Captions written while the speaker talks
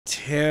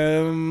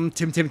Tim.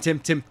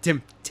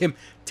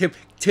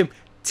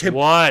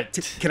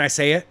 What? Can I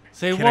say it?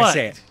 Say Can what? I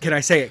say it? Can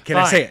I say it? Can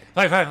I say it?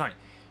 Fine.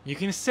 You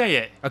can say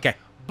it. Okay.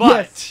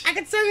 But yes, I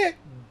can say it.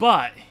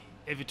 But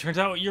if it turns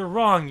out you're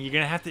wrong, you're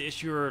gonna have to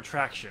issue a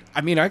retraction.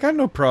 I mean, I got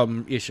no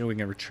problem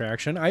issuing a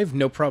retraction. I have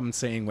no problem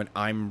saying when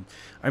I'm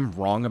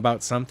wrong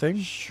about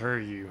something. Sure,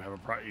 you don't have a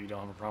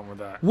problem with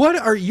that. What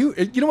are you?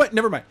 You know what?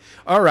 Never mind.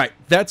 All right,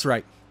 that's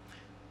right.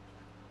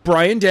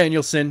 Bryan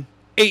Danielson,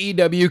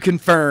 AEW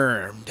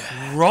confirmed.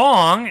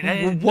 Wrong?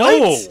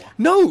 What?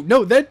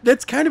 No.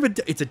 That's kind of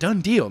it's a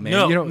done deal,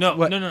 man.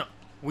 No.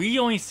 We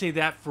only say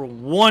that for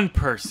one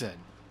person.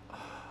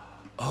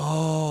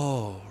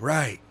 Oh,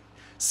 right.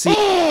 See.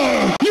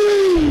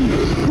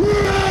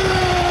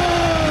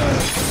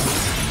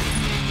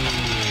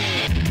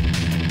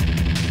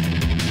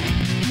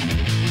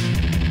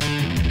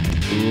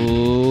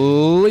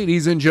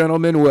 Ladies and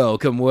gentlemen,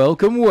 welcome.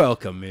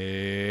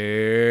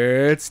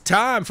 It's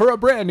time for a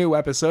brand new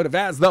episode of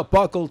As the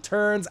Buckle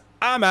Turns.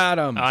 I'm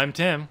Adam. I'm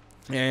Tim.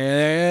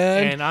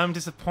 And I'm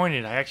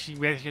disappointed. We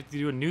actually have to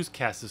do a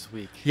newscast this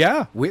week.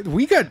 Yeah,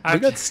 we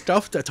got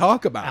stuff to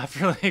talk about.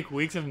 After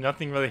weeks of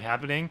nothing really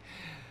happening,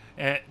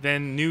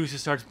 then news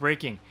just starts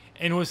breaking,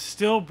 and it was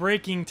still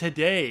breaking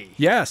today.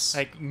 Yes,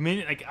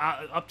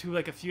 up to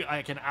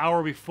an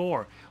hour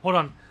before. Hold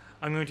on,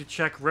 I'm going to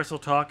check Wrestle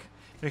Talk,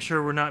 make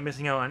sure we're not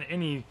missing out on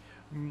any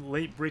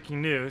late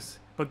breaking news.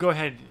 But go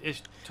ahead,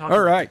 talk.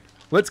 All right.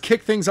 Let's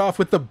kick things off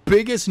with the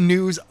biggest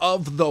news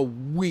of the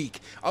week,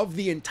 of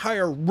the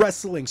entire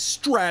wrestling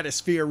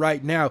stratosphere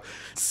right now.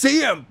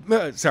 John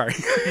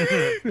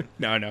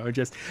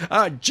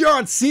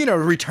Cena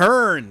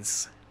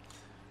returns.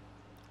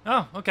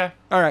 Oh, okay.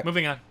 All right.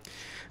 Moving on.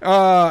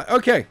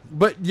 Okay.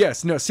 But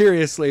yes, no,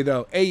 seriously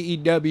though,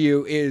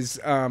 AEW is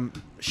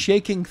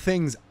shaking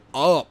things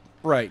up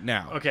right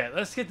now. Okay,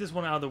 let's get this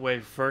one out of the way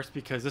first,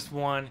 because this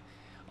one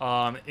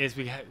is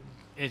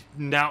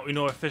now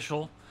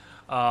official.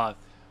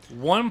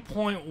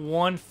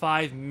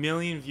 1.15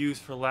 million views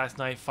for last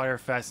night, Fyre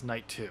Fest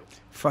Night 2.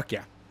 Fuck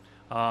yeah.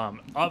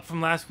 Up from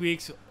last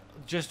week's,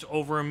 just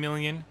over a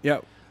million.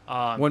 Yep.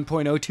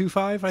 1.025,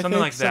 I think.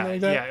 Something like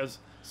that. Yeah,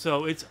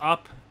 so it's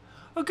up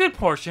a good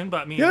portion,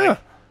 but I mean,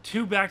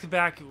 two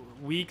back-to-back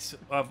weeks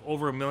of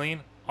over a million.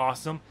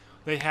 Awesome.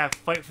 They have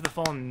Fight for the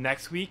Fallen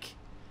next week.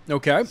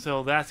 Okay.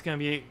 So that's going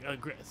to be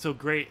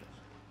great.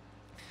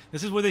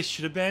 This is where they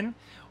should have been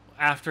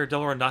after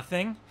Double or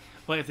Nothing.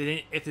 But if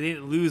they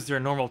didn't lose their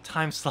normal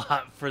time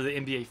slot for the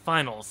NBA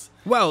Finals,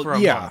 for a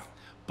month.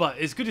 But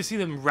it's good to see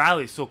them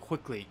rally so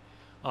quickly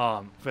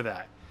for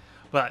that.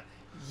 But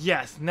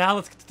yes, now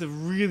let's get to the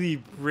really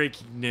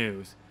breaking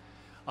news.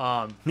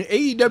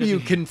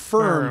 AEW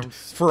confirmed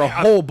for a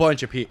whole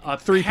bunch of people.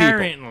 Three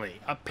people.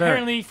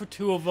 Apparently for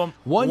two of them,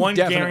 one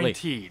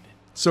guaranteed.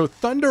 So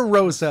Thunder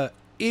Rosa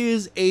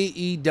is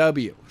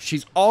AEW.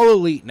 She's all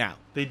elite now.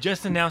 They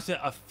just announced it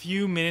a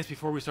few minutes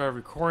before we started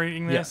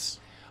recording this. Yes.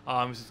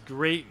 This is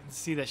great to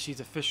see that she's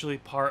officially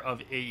part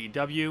of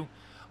AEW,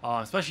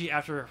 especially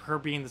after her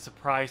being the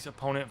surprise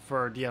opponent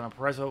for Deonna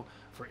Purrazzo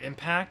for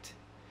Impact.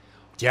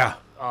 Yeah,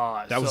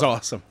 that was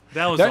awesome.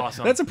 That was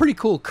awesome. That's a pretty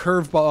cool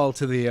curveball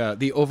to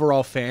the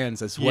overall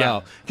fans as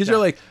well, because you're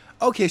like,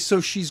 okay,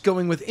 so she's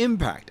going with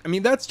Impact. I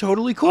mean, that's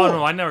totally cool. Oh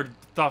no, I never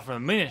thought for a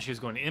minute she was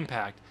going to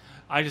Impact.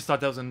 I just thought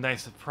that was a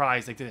nice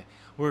surprise.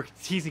 We're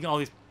teasing all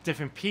these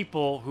different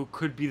people who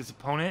could be this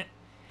opponent.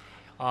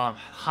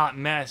 Hot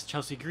mess,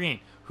 Chelsea Green,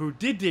 who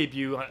did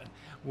debut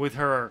with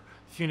her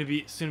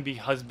soon-to-be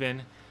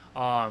husband,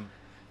 Matt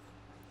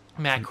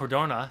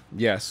Cardona.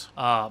 Yes.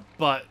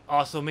 But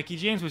also Mickie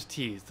James was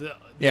teased. The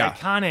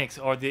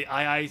Iconics, or the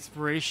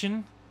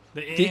Inspiration.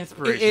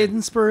 The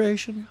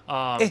Inspiration.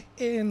 That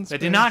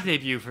did not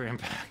debut for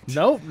Impact.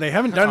 No, they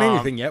haven't done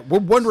anything yet. We're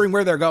wondering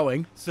where they're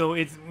going. So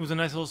it was a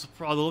nice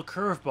little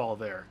curveball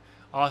there.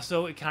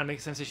 Also, it kind of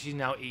makes sense that she's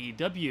now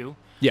AEW.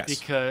 Yes.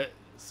 Because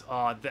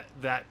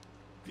that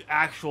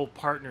actual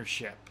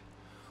partnership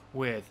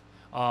with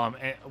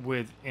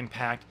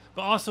Impact,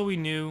 but also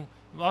it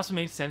also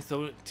made sense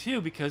though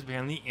too, because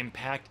apparently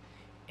Impact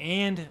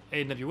and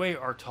AWA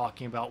are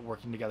talking about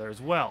working together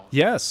as well.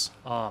 Yes.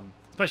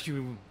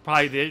 Especially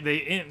probably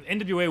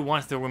NWA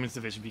wants their women's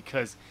division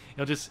because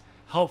it'll just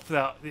help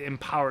the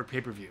empowered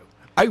pay-per-view.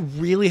 I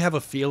really have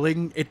a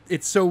feeling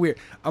it's so weird.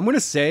 I'm gonna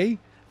say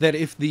that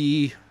if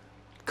the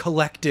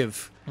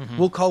collective,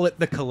 we'll call it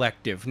the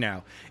collective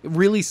now, it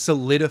really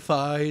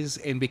solidifies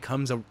and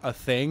becomes a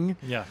thing.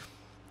 Yeah.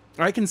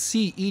 I can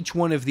see each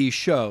one of these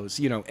shows,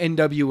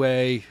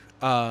 NWA,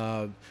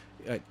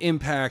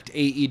 Impact,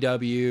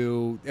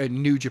 AEW,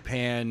 New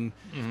Japan,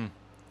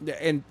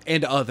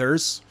 and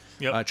others,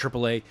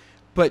 AAA,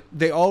 but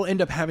they all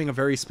end up having a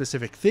very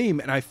specific theme,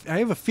 and I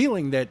have a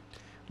feeling that,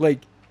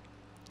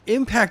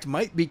 Impact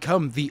might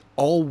become the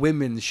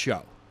all-women's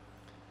show.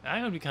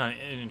 That would be kind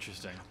of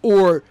interesting.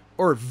 Or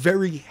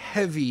very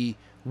heavy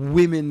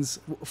women's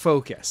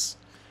focus.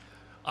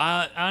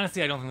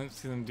 Honestly, I don't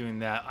see them doing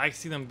that. I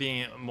see them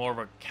being more of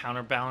a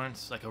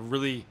counterbalance, like a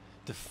really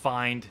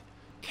defined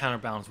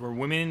counterbalance where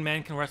women and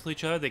men can wrestle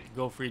each other. They can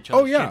go for each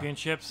other's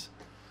championships,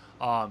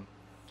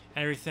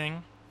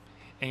 everything.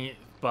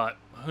 But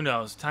who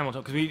knows? Time will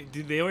tell.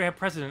 Because they already have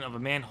precedent of a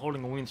man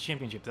holding a women's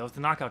championship. That was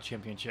the knockout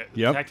championship.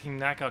 Yep. Tag team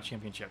knockout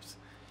championships.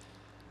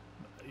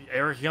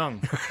 Eric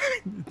Young.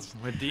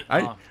 With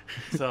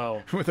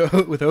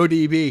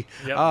ODB.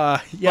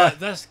 Yep. Yeah.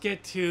 But let's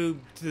get to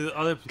the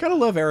other. Gotta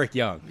love Eric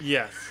Young.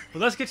 Yes.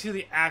 But let's get to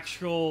the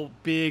actual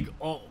big,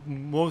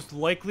 most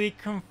likely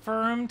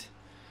confirmed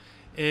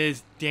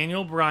is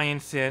Daniel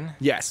Bryanson.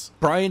 Yes.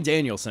 Bryan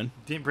Danielson.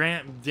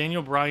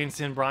 Daniel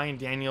Bryanson, Bryan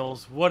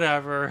Daniels,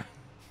 whatever.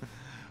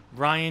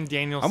 Bryan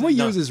Danielson. I'm going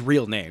to use his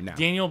real name now.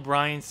 Daniel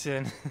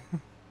Bryanson.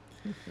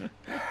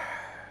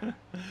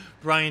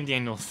 Bryan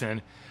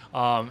Danielson.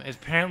 Is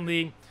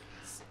apparently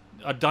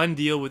a done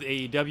deal with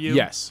AEW.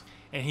 Yes.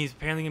 And he's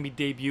apparently going to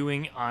be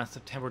debuting on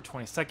September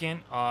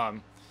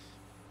 22nd,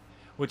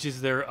 which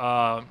is their,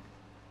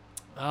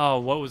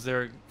 what was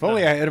their... If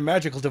only I had a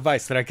magical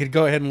device that I could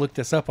go ahead and look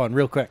this up on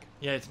real quick.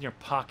 Yeah, it's in your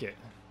pocket.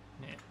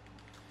 Yeah.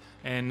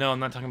 And no, I'm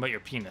not talking about your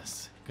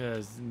penis,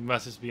 because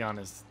let's just be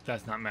honest,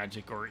 that's not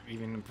magic or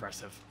even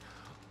impressive.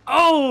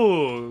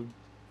 Oh!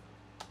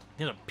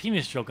 Did a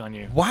penis joke on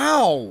you.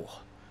 Wow!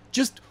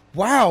 Just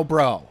wow,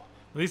 bro.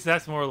 At least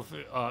that's more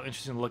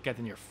interesting to look at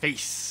than your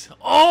face.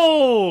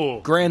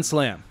 Oh! Grand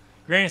Slam.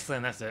 Grand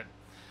Slam, that's it.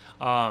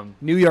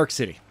 New York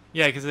City.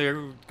 Yeah, because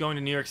they're going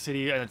to New York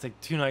City, and it's like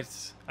 2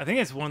 nights. I think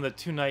it's one of the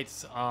 2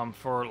 nights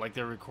for, like,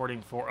 they're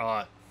recording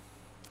for,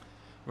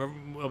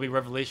 it'll be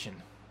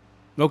Revelation.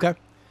 Okay.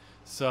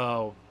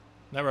 So,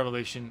 not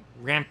Revelation,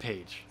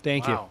 Rampage.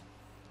 Thank you.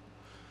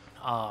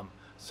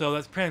 So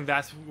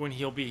that's when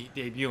he'll be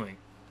debuting.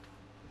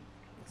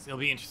 So it'll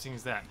be interesting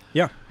as that.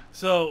 Yeah.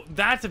 So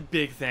that's a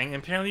big thing.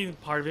 And apparently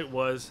part of it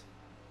was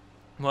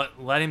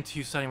what led him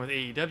to signing with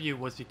AEW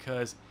was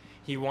because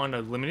he wanted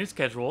a limited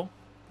schedule.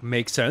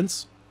 Makes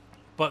sense.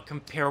 But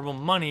comparable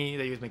money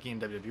that he was making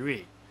in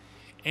WWE.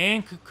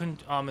 And could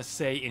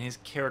say in his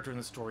character and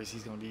the stories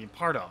he's going to be a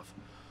part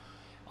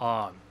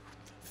of.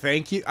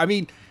 Thank you. I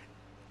mean,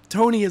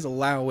 Tony is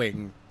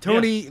allowing... the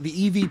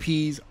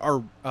EVPs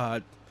are...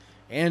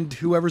 and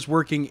whoever's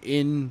working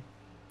in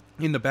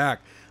the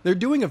back, they're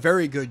doing a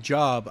very good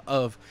job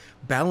of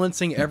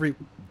balancing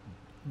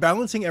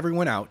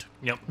everyone out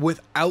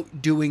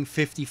without doing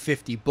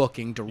 50-50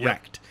 booking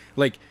direct.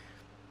 Like,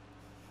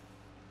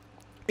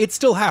 it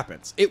still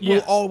happens. It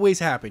will always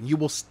happen. You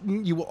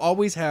will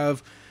always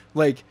have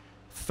like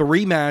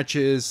 3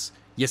 matches.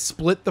 You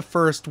split the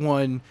first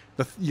one,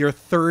 your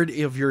third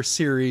of your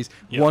series,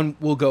 one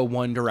will go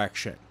one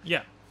direction.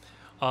 Yeah.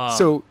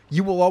 So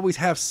you will always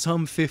have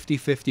some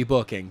 50-50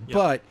 booking,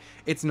 but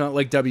it's not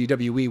like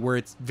WWE where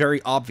it's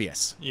very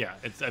obvious. Yeah,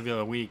 it's every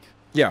other week.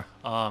 Yeah.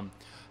 But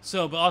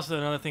also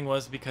another thing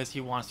was because he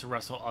wants to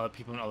wrestle other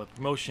people in other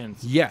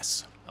promotions.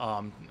 Yes.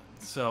 And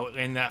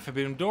that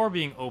Forbidden Door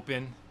being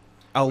open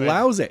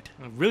allows it.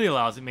 Really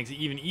allows it. Makes it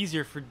even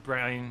easier for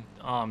Bryan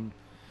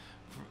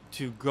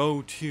to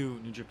go to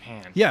New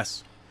Japan.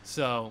 Yes.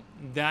 So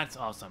that's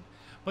awesome.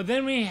 But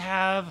then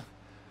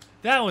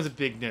that was a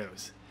big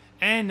news.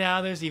 And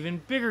now there's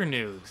even bigger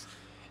news.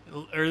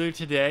 Earlier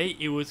today,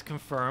 it was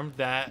confirmed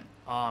that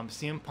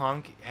CM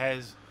Punk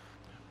is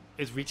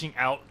reaching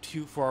out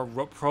for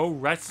a pro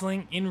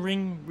wrestling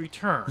in-ring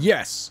return.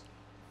 Yes.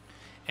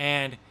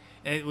 And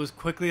it was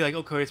quickly like,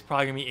 okay, it's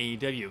probably going to be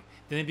AEW.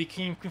 Then it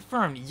became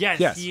confirmed.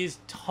 Yes. He is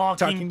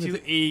talking to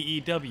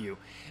AEW.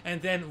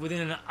 And then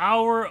within an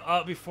hour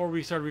before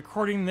we started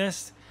recording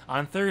this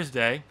on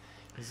Thursday,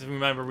 because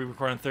remember, we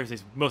record on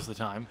Thursdays most of the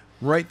time.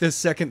 Right this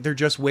second, they're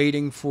just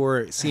waiting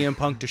for CM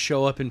Punk to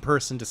show up in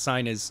person to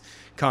sign his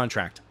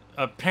contract.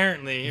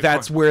 Apparently.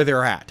 That's where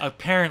they're at.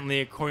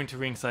 Apparently, according to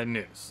Ringside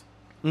News.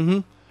 Mm-hmm.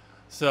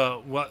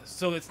 So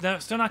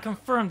it's still not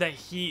confirmed that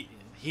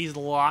he's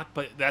locked,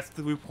 but that's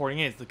the reporting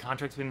is. The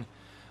contract's been,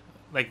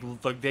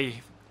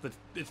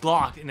 it's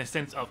locked in a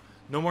sense of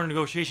no more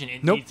negotiation.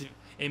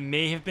 It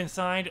may have been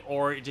signed,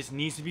 or it just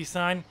needs to be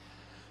signed.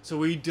 So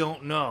we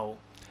don't know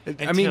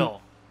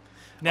until...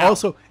 Now,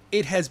 also,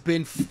 it has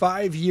been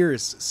 5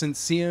 years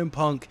since CM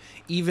Punk,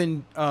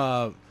 even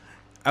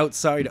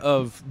outside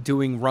of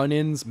doing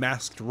run-ins,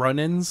 masked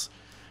run-ins,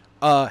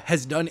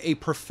 has done a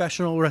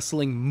professional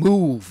wrestling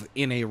move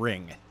in a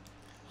ring.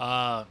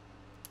 Count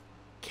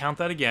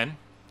that again.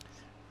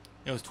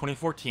 It was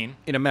 2014.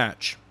 In a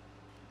match.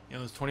 It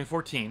was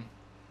 2014.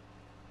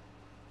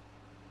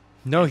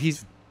 No,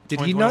 did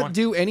he not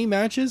do any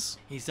matches?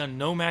 He's done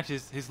no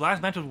matches. His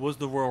last match was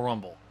the Royal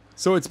Rumble.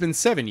 So it's been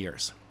 7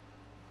 years.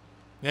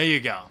 There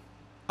you go.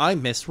 I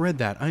misread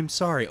that. I'm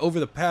sorry. Over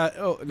the past...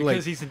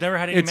 because he's never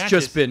had any matches. It's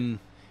just been...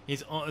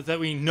 that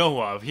we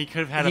know of. He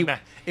could have had a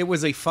match. It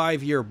was a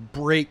 5-year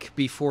break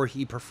before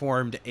he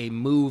performed a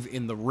move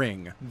in the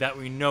ring. That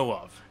we know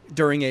of.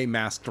 During a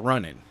masked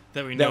run-in.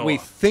 That we know That we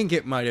think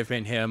it might have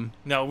been him.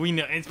 No, we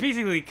know. It's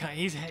basically...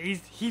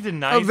 He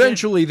denies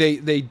Eventually,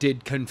 they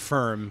did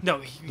confirm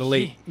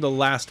the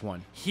last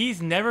one.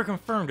 He's never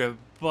confirmed it,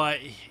 but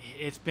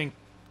it's been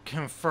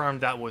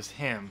confirmed that was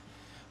him.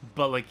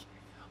 But,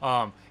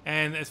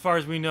 And as far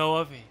as we know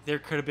of, there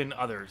could have been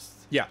others.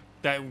 Yeah.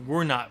 That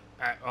were not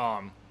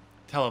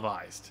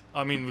televised.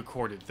 I mean,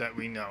 recorded that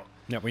we know.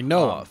 That we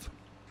know of.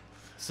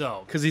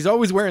 So. Because he's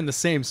always wearing the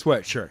same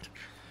sweatshirt.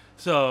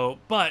 So,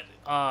 but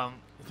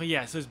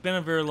yeah, so it's been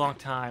a very long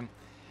time.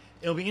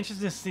 It'll be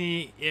interesting to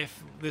see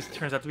if this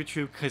turns out to be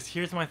true, because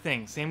here's my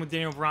thing. Same with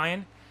Daniel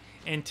Bryan.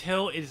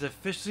 Until it is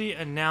officially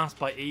announced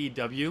by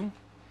AEW,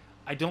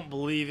 I don't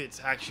believe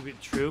it's actually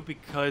true,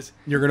 because...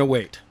 You're going to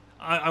wait.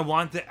 I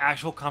want the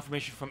actual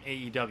confirmation from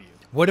AEW.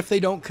 What if they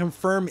don't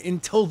confirm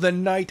until the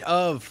night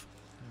of?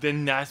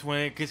 Then that's when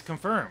it gets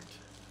confirmed.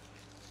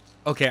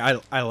 Okay,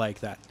 I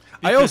like that.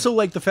 I also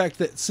like the fact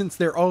that since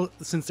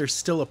they're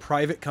still a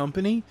private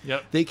company,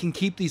 they can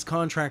keep these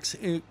contracts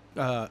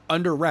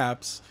under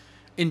wraps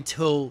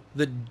until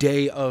the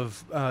day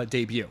of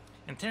debut.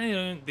 And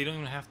technically, they don't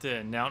even have to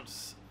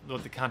announce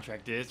what the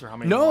contract is or how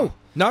many. No,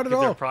 not at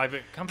all. They're a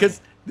private company.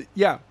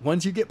 Because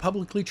once you get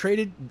publicly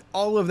traded,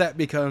 all of that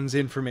becomes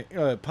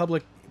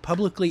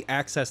publicly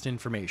accessed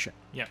information.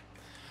 Yeah.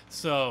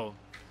 So,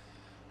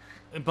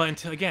 but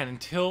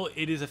until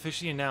it is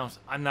officially announced,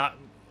 I'm not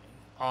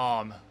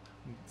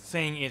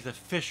saying it's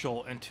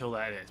official until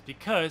that is,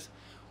 because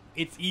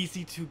it's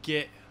easy to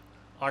get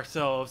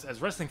ourselves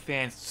as wrestling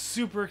fans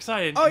super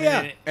excited. Oh,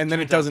 and then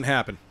it doesn't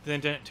happen.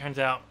 Then it turns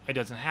out it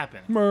doesn't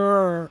happen.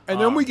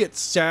 And then we get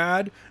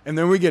sad, and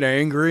then we get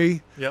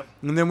angry. Yep.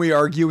 And then we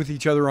argue with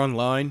each other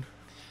online.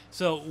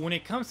 So when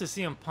it comes to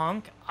CM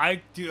Punk,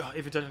 I do,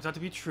 if it turns out to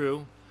be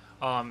true,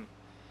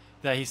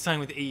 that he's signed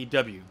with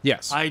AEW.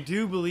 Yes. I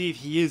do believe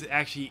he is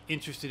actually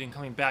interested in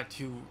coming back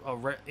to a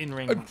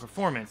in-ring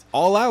performance.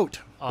 All out,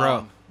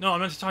 bro. No, I'm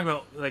not just talking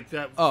about like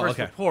that first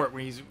report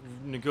where he's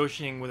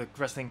negotiating with a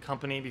wrestling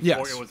company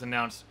before it was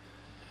announced,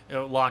 it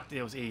was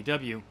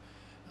AEW,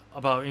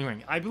 about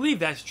in-ring. I believe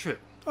that's true.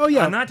 Oh,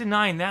 yeah. I'm not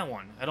denying that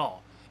one at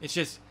all. It's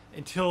just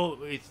until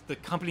the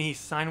company he's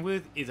signed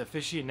with is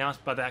officially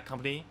announced by that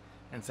company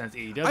and sends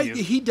AEW.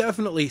 He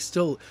definitely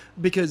still,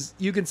 because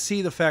you can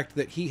see the fact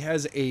that he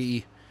has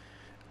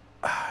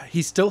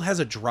he still has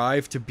a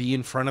drive to be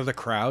in front of the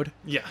crowd.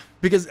 Yeah.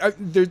 Because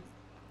there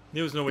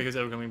was no way he was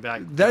ever coming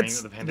back during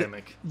the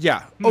pandemic.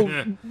 Yeah.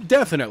 Oh,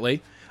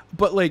 definitely.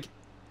 But, like,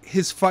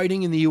 his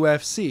fighting in the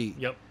UFC.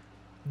 Yep.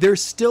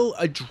 There's still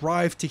a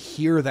drive to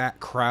hear that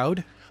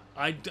crowd.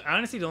 I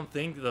honestly don't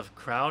think the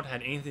crowd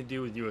had anything to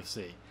do with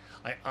UFC.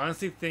 I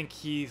honestly think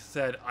he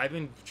said, I've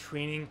been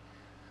training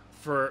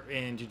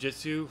in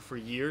jiu-jitsu for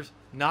years,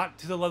 not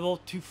to the level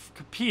to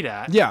compete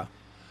at. Yeah.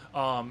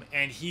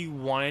 And he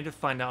wanted to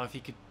find out if he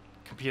could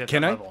compete at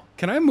that level.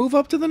 Can I move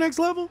up to the next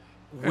level?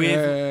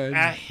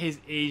 At his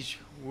age,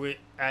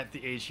 at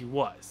the age he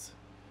was.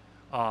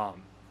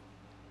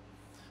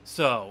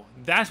 So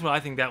that's what I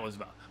think that was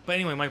about. But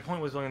anyway, my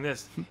point was on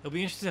this. It'll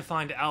be interesting to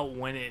find out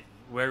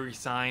where he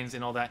signs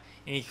and all that,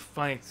 and he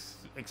finally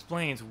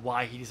explains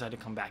why he decided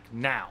to come back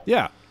now.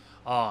 Yeah.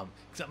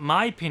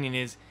 My opinion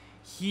is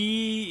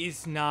he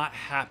is not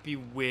happy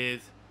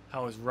with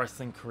how his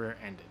wrestling career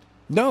ended.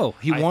 No,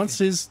 he wants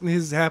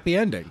his happy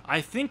ending.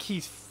 I think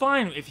he's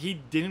fine if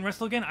he didn't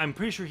wrestle again. I'm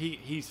pretty sure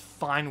he's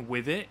fine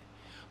with it,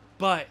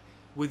 but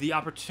with the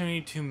opportunity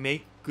to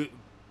make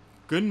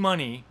good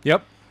money.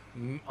 Yep.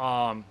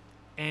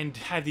 And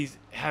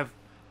have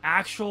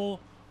actual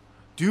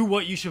do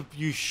what you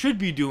should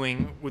be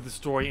doing with the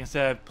story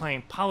instead of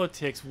playing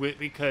politics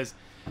because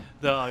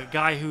the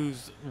guy who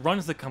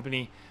runs the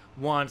company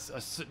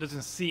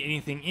doesn't see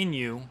anything in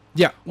you.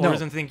 Yeah. Or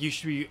doesn't think you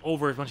should be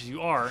over as much as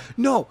you are.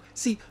 No.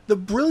 See, the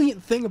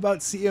brilliant thing about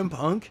CM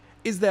Punk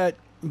is that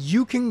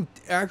you can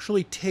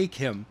actually take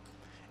him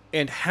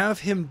and have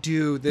him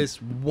do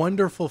this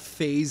wonderful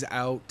phase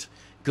out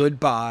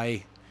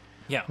goodbye.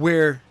 Yeah.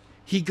 Where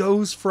he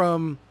goes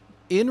from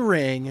in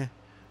ring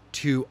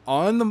to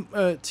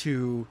commentary.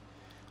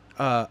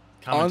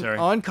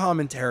 on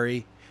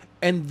commentary,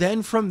 and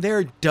then from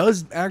there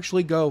does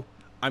actually go,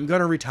 I'm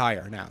gonna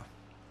retire now.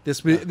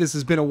 This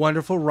has been a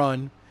wonderful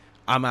run.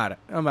 I'm out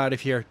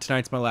of here.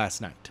 Tonight's my last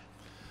night.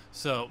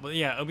 So, but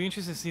yeah, it'll be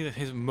interesting to see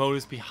his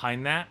motives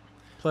behind that.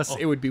 Plus,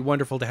 it would be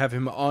wonderful to have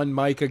him on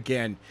mic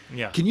again.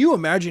 Yeah. Can you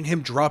imagine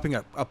him dropping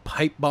a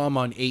pipe bomb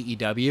on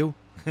AEW?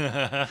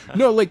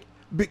 No, like,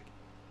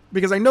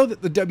 because I know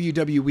that the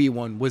WWE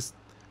one was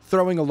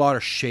throwing a lot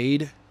of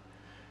shade.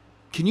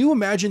 Can you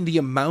imagine the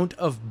amount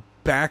of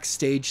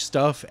backstage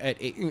stuff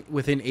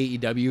within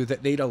AEW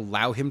that they'd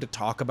allow him to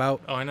talk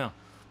about? Oh, I know.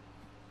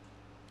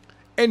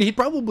 And he'd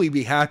probably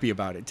be happy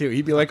about it, too.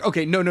 He'd be like,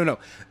 okay, no.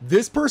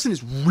 This person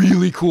is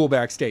really cool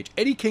backstage.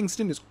 Eddie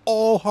Kingston is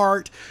all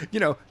heart.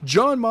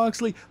 Jon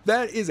Moxley,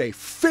 that is a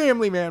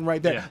family man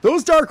right there. Yeah.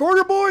 Those Dark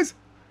Order boys,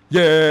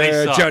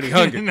 yeah, Johnny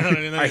Hunger.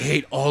 No. I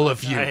hate all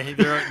of you.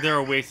 They're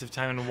a waste of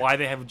time, and why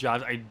they have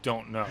jobs, I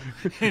don't know.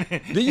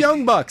 The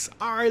Young Bucks,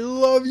 I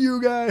love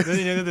you guys.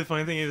 The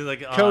funny thing is,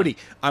 like, Cody,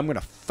 I'm going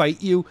to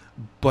fight you,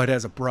 but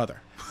as a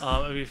brother.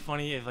 It'd be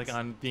funny if, like,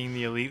 on Being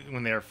the Elite,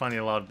 when they were finally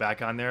allowed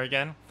back on there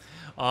again,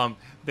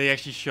 they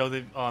actually show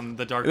the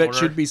Dark Order. That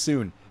should be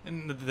soon.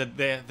 And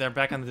they're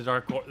back on the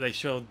Dark Order. They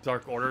show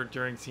Dark Order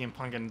during CM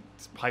Punk and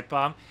Pipe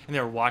Bomb, and they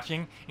were watching.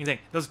 And he's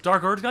like, "Those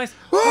Dark Order guys,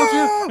 fuck you!"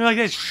 And they're like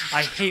this.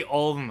 I hate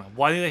all of them.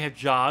 Why do they have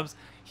jobs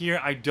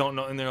here? I don't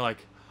know. And they're like,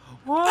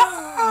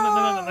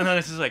 "What?" And then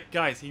it's just like,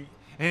 guys, and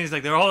he's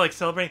like, they're all like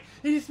celebrating.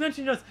 He just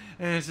mentioned us,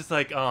 and it's just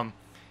like,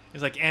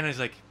 it's like Anna's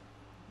like,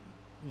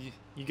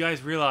 you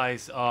guys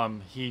realize,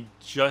 he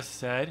just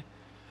said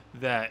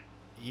that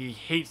he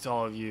hates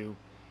all of you,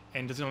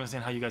 and doesn't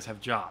understand how you guys have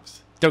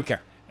jobs. Don't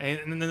care.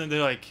 And then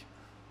they're like,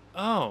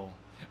 oh.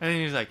 And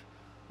then he's like,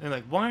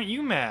 why aren't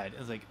you mad?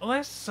 It's like, oh,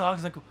 that sucks.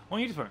 It's like, why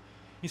don't you do it?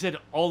 He said,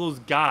 all those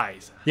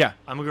guys. Yeah.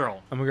 I'm a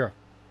girl.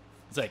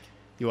 It's like,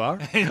 you are?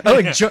 I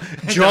like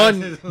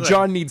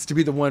John needs to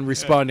be the one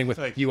responding with,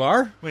 like, you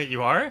are? Wait,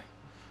 you are?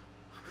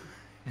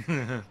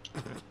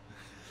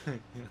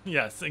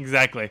 Yes,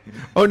 exactly.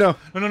 Oh, no.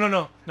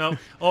 No.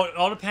 Oh, it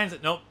all depends.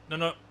 No.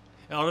 It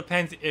all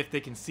depends if they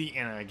can see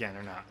Anna again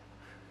or not.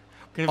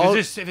 If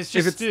it's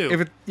just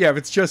Stu. If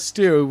it's just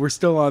Stu, we're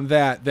still on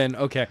that, then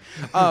okay.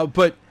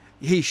 But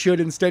he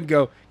should instead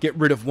go, get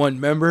rid of one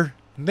member,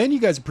 and then you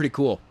guys are pretty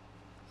cool.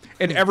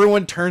 And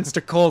everyone turns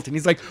to Colt, and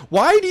he's like,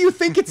 why do you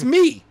think it's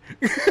me?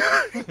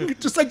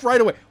 Just like right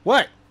away.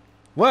 What?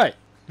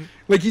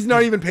 Like he's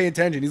not even paying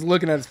attention. He's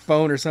looking at his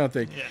phone or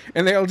something. Yeah.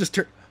 And they all just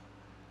turn,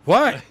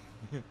 what?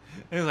 And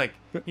he's like,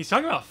 he's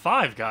talking about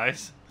 5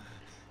 guys.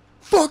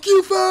 Fuck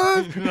you,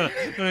 5! No,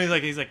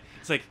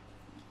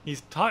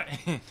 he's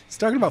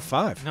talking about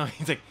 5. No,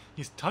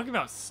 he's talking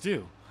about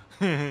Stu.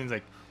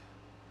 And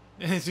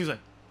Stu's like,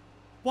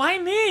 why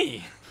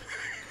me?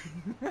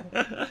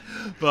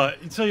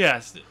 But so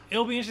yes,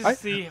 it'll be interesting to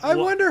see. I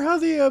wonder how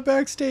the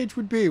backstage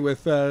would be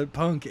with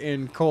Punk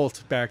and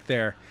Colt back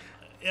there.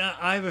 Yeah,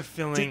 I have a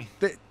feeling.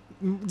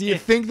 Do you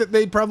think that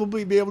they'd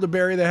probably be able to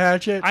bury the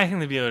hatchet? I think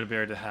they'd be able to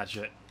bury the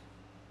hatchet.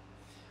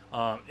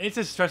 It's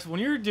a stressful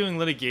when you're doing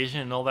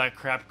litigation and all that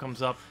crap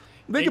comes up.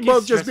 They could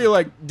both just be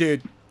like,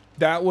 dude,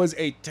 that was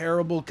a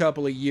terrible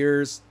couple of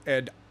years,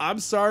 and I'm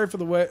sorry for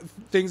the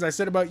things I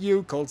said about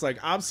you. Colt's like,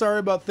 I'm sorry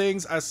about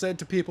things I said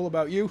to people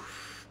about you.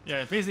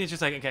 Yeah, basically it's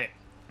just like, okay.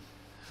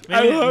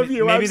 I love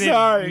you, I'm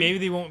sorry. Maybe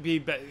they won't be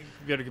able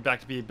to get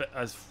back to be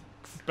as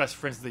best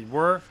friends as they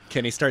were.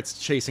 Kenny starts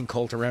chasing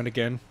Colt around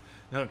again.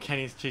 No,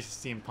 Kenny's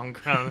chasing CM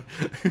Punk around.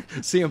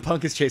 CM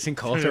Punk is chasing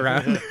Colt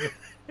around.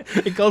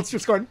 And Colt's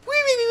just going,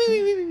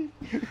 wee.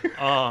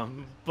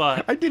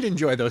 But I did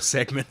enjoy those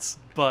segments.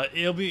 But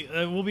it will be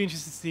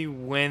interesting to see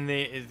when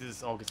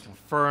this all gets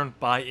confirmed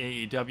by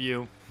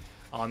AEW.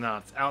 Now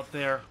it's out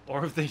there,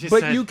 or if they just.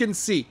 But you can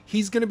see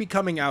he's going to be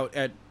coming out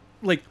at,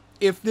 like,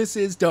 if this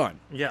is done.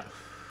 Yeah,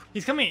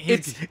 he's coming.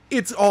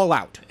 It's all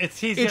out.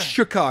 It's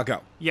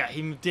Chicago. Yeah,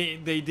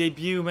 they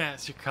debut him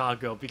at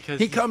Chicago because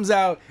he comes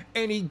out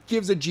and he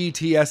gives a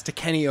GTS to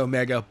Kenny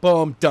Omega.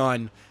 Boom,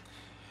 done.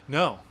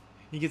 No,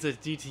 he gets a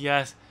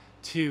GTS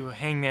to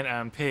Hangman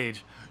Adam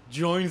Page.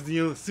 Joins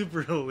the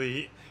Super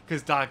Elite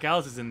because Doc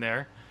Gallows is in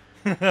there.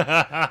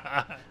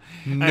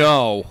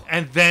 No.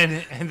 And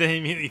then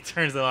immediately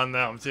turns it on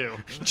them too.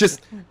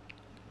 Just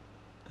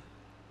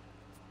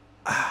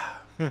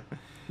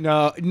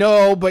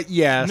no, but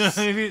yes.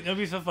 No, it'd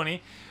be so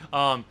funny.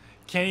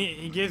 Kenny,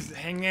 he gives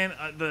Hangman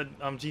the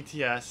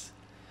GTS,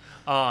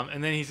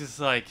 and then he's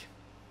just like,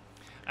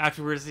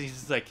 afterwards he's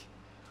just like,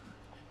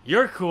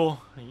 "You're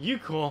cool, you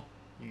cool,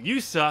 you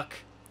suck."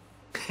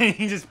 And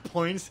he just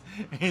points,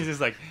 and he's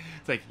just like,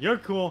 "It's like you're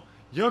cool,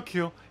 you're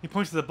cool." He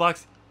points to the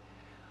Bucks.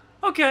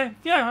 Okay,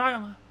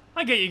 yeah,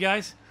 I get you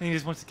guys. And he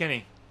just points to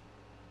Kenny.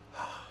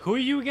 Who are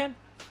you again?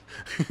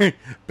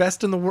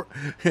 Best in the world.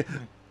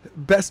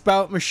 Best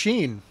bout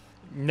machine.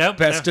 Nope.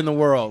 Best in the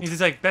world. He's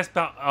just like best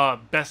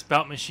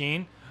bout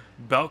machine,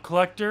 belt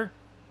collector.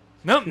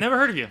 Nope, never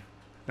heard of you.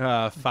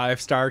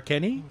 5-star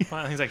Kenny. He's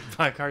like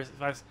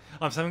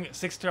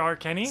 6-star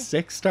Kenny.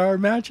 6-star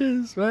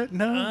matches? What?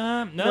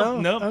 No.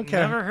 Nope. Okay.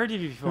 Never heard of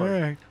you before.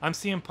 Right. I'm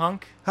CM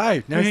Punk.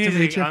 Hi, nice to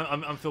meet you.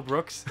 I'm Phil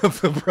Brooks.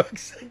 Phil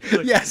Brooks.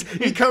 Yes,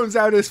 he comes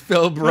out as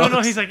Phil Brooks.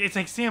 No, he's like, it's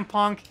like CM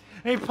Punk.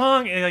 Hey,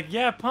 Punk. And he's like,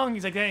 yeah, Punk.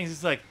 He's like that. And he's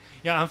just like,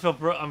 yeah, I'm Phil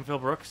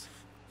Brooks.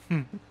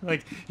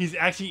 Like, he's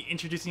actually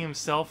introducing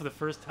himself for the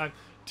first time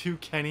to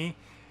Kenny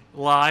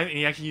live, and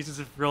he actually uses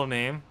his real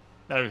name.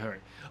 That'd be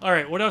hard. All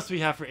right, what else do we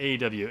have for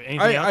AEW?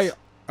 Anything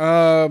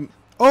else?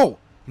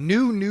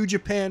 New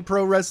Japan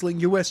Pro Wrestling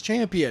U.S.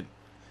 Champion,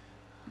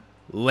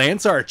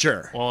 Lance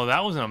Archer. Well,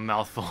 that wasn't a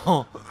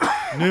mouthful.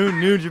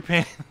 New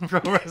Japan Pro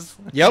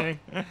Wrestling. Yep.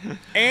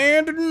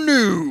 And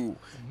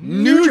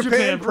New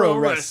Japan Pro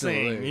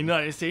Wrestling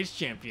United States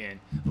Champion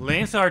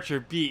Lance Archer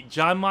beat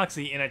Jon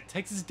Moxley in a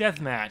Texas Death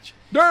Match.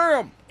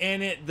 Damn!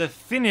 And the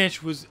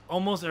finish was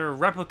almost a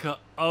replica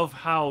of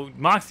how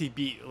Moxley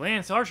beat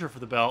Lance Archer for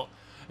the belt,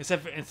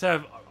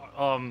 instead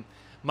of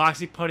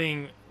Moxley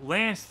putting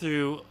Lance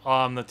through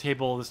the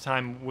table this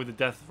time with the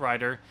Death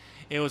Rider.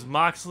 It was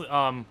Moxley.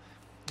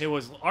 It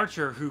was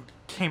Archer who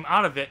came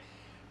out of it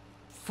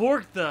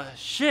forked the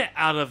shit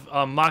out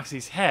of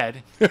Moxley's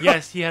head.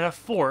 Yes, he had a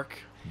fork.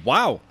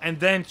 Wow. And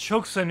then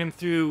chokeslammed him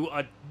through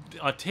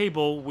a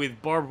table with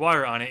barbed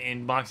wire on it,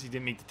 and Moxley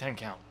didn't make the 10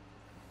 count.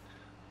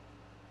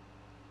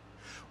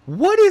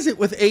 What is it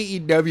with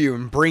AEW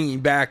and bringing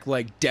back,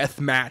 like,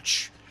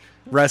 deathmatch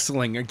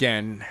wrestling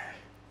again?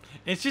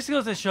 It just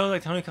goes to show,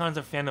 like, Tony Khan's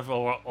a fan of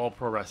all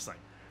pro wrestling.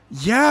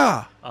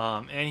 Yeah.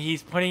 And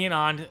he's putting it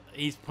on,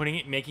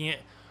 making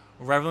it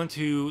relevant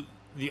to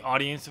the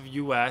audience of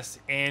US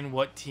and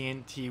what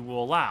TNT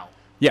will allow.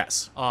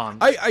 Yes.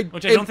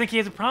 Which I don't think he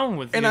has a problem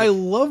with. And I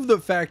love the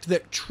fact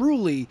that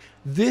truly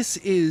this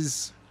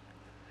is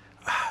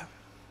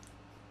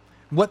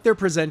what they're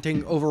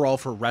presenting overall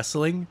for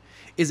wrestling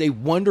is a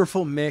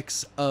wonderful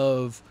mix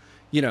of,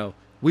 you know,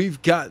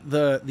 we've got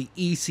the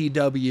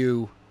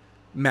ECW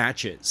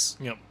matches.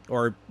 Yep.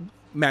 Or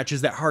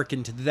matches that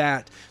harken to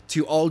that,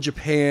 to All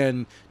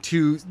Japan,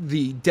 to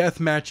the death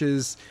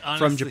matches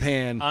from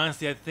Japan.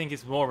 Honestly, I think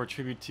it's more of a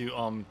tribute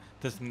to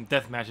the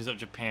death matches of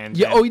Japan.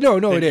 Yeah.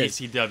 No, it is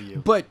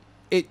ECW. But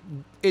it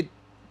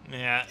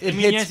yeah. It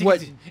hits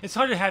what it's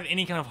hard to have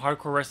any kind of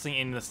hardcore wrestling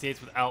in the States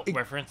without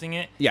referencing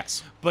it.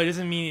 Yes. But it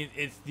doesn't mean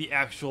it's the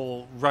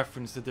actual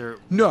reference that they're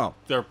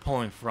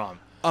pulling from.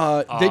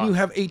 Then you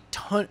have a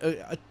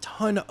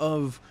ton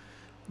of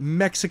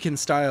Mexican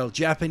style,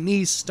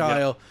 Japanese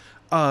style.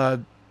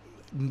 Yep.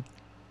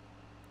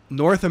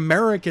 North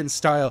American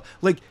style,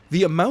 like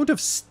the amount of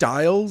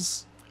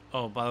styles.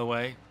 Oh, by the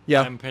way,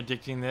 yeah, I'm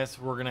predicting this.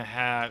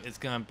 It's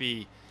gonna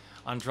be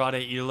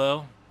Andrade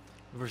Elo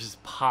versus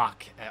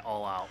Pac at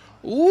All Out.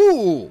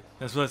 Ooh,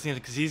 that's what it seems,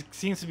 because he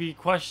seems to be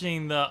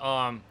questioning the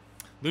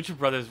Lucha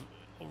Brothers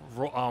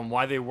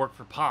why they work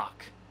for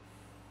Pac.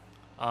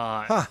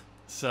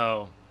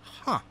 So.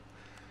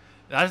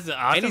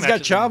 And he's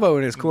got Chavo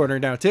in his corner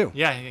now too.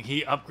 Yeah,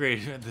 he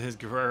upgraded his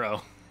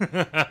Guerrero.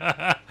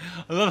 I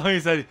love how he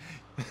said,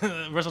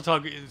 Russell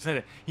Talk said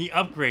it. He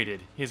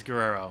upgraded his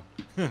Guerrero.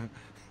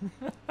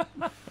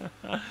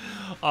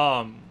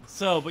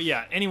 But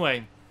yeah.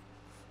 Anyway,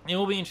 it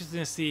will be interesting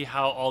to see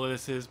how all of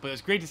this is. But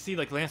it's great to see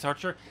like Lance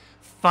Archer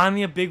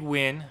finally a big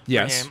win for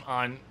him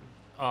on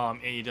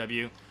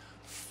AEW.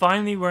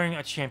 Finally wearing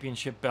a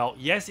championship belt.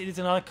 Yes, it is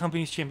another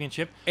company's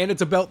championship, and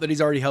it's a belt that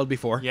he's already held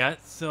before. Yeah,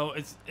 so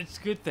it's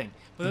a good thing.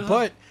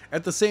 But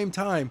at the same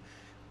time,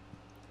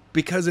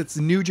 because it's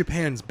New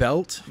Japan's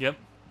belt, yep,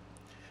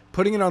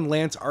 putting it on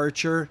Lance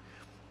Archer,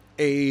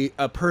 a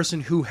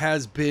person who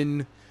has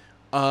been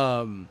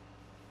who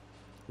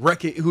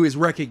is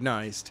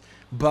recognized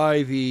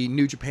by the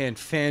New Japan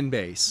fan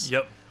base,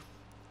 yep,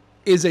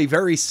 is a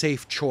very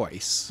safe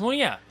choice. Well,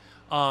 yeah.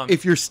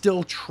 If you're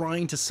still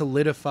trying to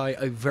solidify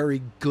a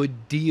very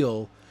good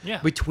deal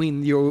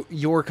between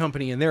your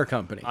company and their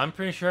company. I'm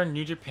pretty sure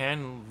New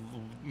Japan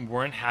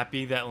weren't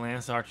happy that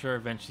Lance Archer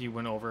eventually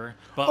went over.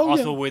 But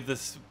with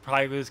this,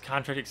 probably with his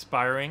contract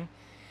expiring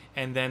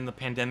and then the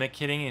pandemic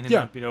hitting and him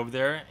not being over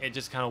there, it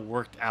just kind of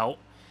worked out.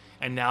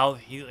 And now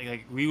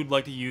we would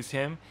like to use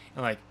him.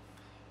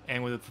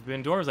 And with the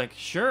Forbidden Door, like,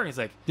 sure. He's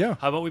like,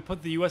 how about we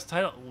put the U.S.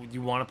 title?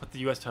 You want to put the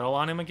U.S. title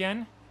on him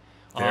again?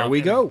 There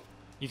we go.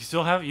 You can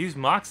still use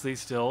Moxley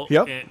still,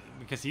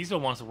 because he still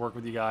wants to work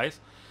with you guys.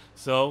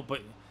 So,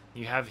 but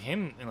you have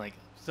him, and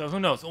so who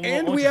knows?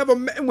 And we had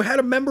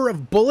a member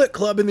of Bullet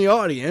Club in the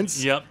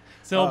audience. Yep.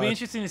 So it'll be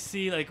interesting to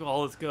see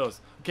all this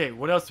goes. Okay,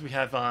 what else do we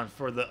have on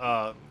for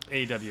the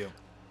AEW?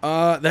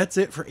 That's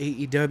it for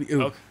AEW.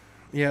 Okay.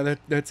 Yeah,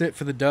 that's it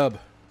for the dub.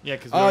 Yeah,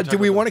 because do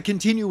we want to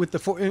continue with the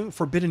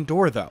Forbidden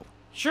Door though?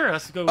 Sure,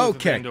 let's go with the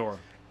Forbidden Door.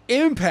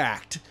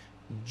 Impact.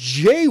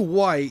 Jay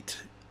White.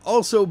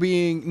 Also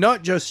being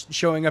not just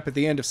showing up at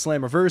the end of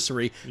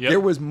Slammiversary, there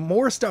was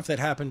more stuff that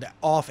happened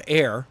off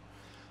air.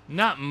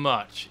 Not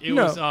much. It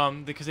was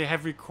because they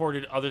have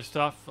recorded other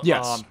stuff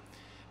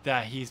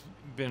that he's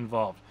been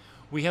involved.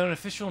 We have an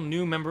official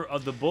new member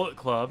of the Bullet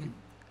Club.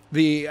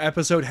 The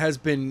episode has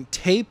been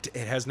taped.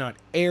 It has not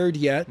aired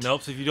yet.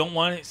 Nope. So if you don't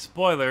want it,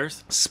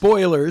 spoilers.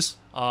 Spoilers.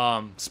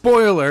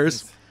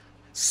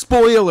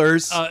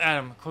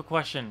 Adam, quick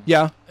question.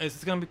 Yeah. Is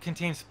this going to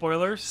contain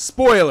spoilers?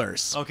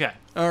 Spoilers. Okay.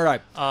 All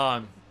right.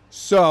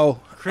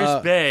 So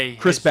Chris Bay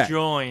has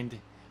joined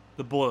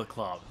the Bullet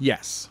Club.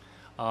 Yes.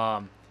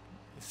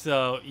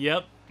 So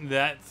yep,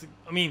 that's.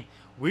 I mean,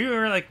 we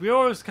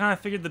always kind of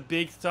figured the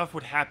big stuff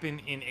would happen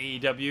in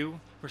AEW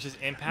versus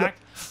Impact.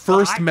 The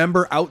first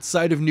member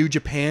outside of New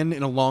Japan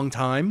in a long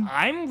time.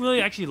 I'm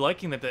really actually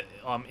liking that the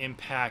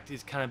Impact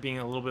is kind of being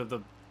a little bit of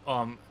the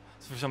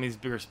for some of these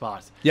bigger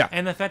spots. Yeah.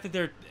 And the fact that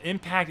their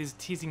Impact is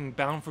teasing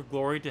Bound for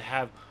Glory to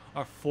have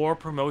a 4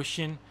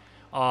 promotion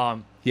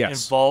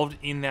involved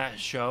in that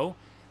show,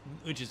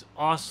 which is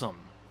awesome.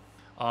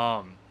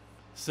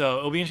 So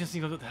it'll be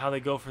interesting how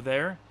they go for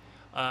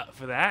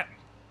that.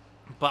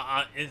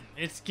 But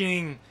it's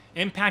getting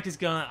Impact is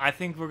gonna. I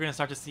think we're gonna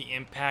start to see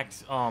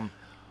Impact's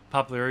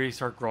popularity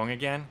start growing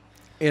again.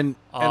 And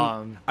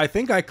I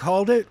think I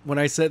called it when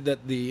I said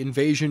that the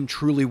invasion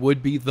truly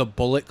would be the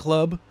Bullet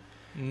Club.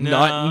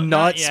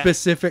 Not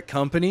specific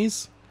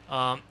companies.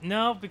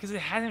 No, because it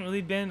hasn't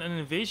really been an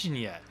invasion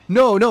yet.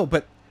 No,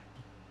 but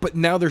but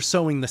now they're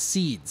sowing the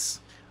seeds.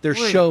 They're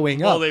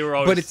showing up. They were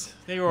always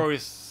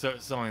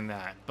sowing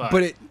that.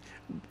 But it,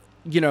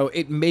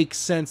 it makes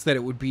sense that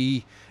it would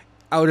be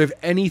out of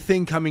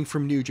anything coming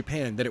from New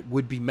Japan, that it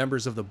would be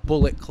members of the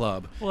Bullet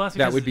Club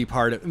that would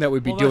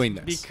be doing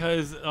this.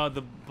 Because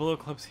the Bullet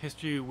Club's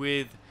history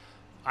with,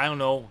 I don't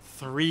know,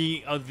 4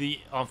 of the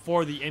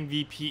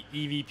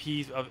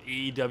EVPs of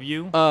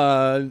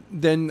AEW.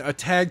 Then a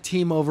tag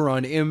team over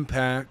on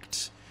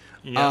Impact.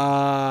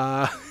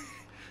 Yeah.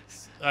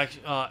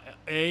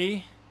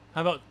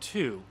 How about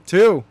 2?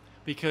 2.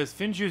 Because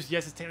FinJuice,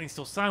 yes, is technically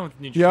still signed with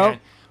New Japan.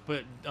 Yep.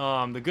 But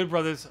the Good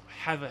Brothers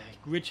have a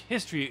rich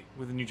history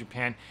with New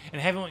Japan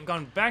and haven't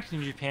gone back to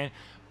New Japan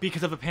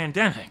because of a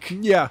pandemic.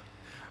 Yeah.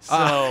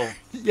 So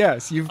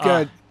yes, you've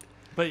got.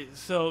 It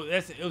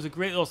was a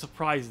great little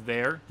surprise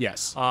there.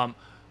 Yes.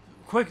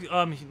 Quick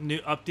new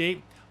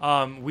update.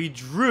 We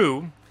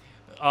drew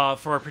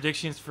for our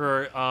predictions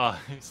for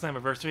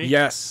Slammiversary.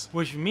 Yes.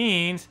 Which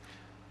means.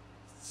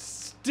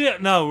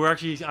 We're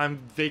actually.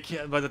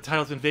 But the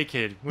title's been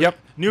vacated. Yep.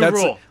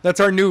 Rule.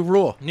 That's our new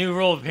rule. New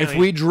rule. Apparently. If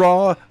we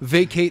draw,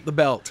 vacate the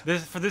belt.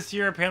 For this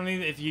year,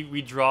 apparently, if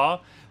we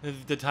draw,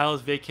 the title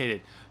is vacated.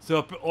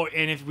 So,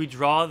 and if we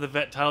draw, the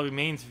title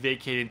remains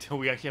vacated until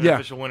we actually have an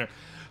official winner.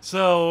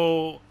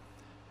 So,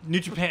 New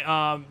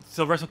Japan.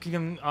 So Wrestle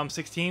Kingdom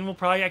 16 will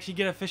probably actually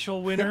get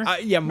official winner.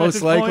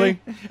 Most likely.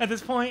 At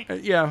this point.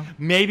 Yeah.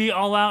 Maybe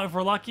All Out if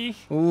we're lucky.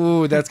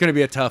 Ooh, that's gonna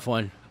be a tough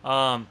one.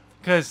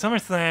 Because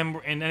SummerSlam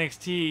and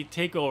NXT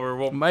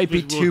TakeOver might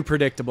be too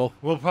predictable.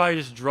 We'll probably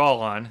just draw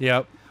on.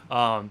 Yep.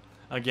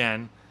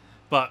 Again,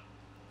 but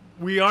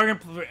we are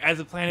gonna, as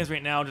the plan is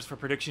right now, just for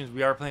predictions,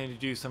 we are planning to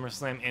do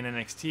SummerSlam and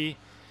NXT.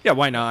 Yeah,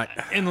 why not?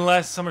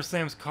 Unless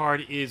SummerSlam's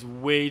card is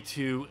way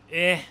too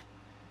and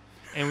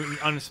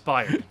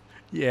uninspired.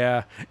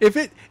 Yeah, if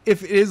it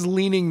is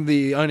leaning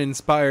the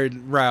uninspired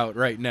route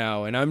right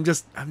now, and I'm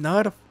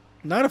not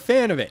a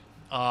fan of it.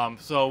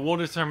 So we'll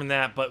determine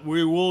that, but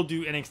we will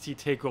do NXT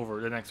TakeOver,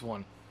 the next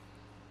one.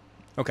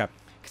 Okay.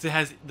 Because it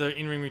has the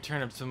in-ring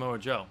return of Samoa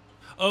Joe.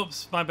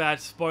 Oops, my bad.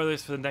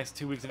 Spoilers for the next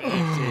 2 weeks of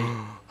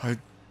NXT.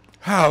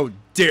 How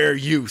dare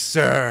you,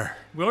 sir?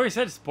 We already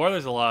said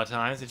spoilers a lot of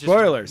times. It's just,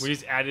 spoilers. We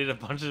just added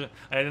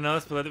another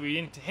spoiler that we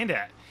didn't hint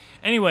at.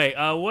 Anyway,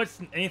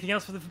 anything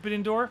else for the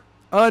Forbidden Door?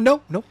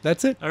 No,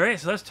 that's it. All right,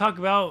 so let's talk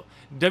about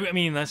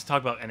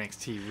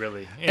NXT,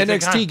 really.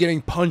 NXT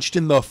getting punched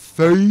in the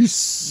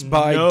face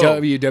by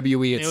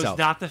WWE itself. It was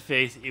not the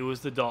face, it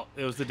was the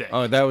dick.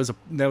 Oh, that was a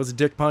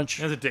dick punch?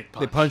 That was a dick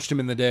punch. They punched him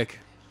in the dick.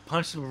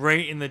 Punched him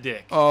right in the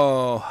dick.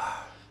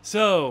 Oh.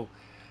 So,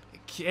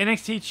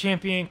 NXT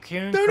champion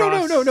Karen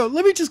Cross. No.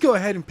 Let me just go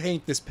ahead and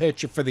paint this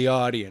picture for the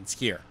audience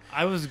here.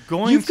 I was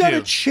going to. You've got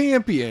a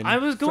champion. I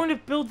was going to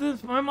build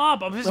this my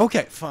mob.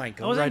 Okay, fine.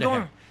 Go right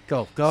ahead.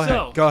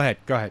 Go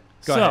ahead.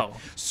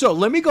 So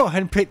let me go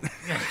ahead and pick.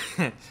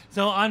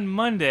 So on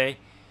Monday,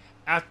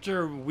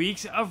 after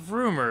weeks of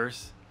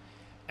rumors,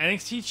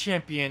 NXT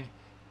champion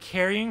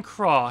Karrion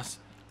Kross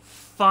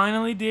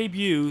finally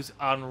debuts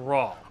on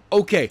Raw.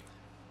 Okay,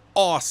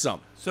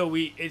 awesome. So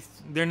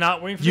they're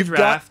not waiting for the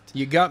draft.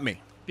 You got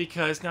me.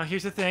 Because now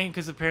here's the thing,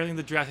 because apparently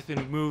the draft has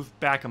been moved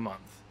back a month.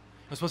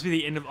 It was supposed to be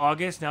the end of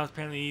August. Now it's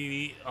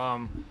apparently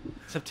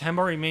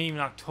September or maybe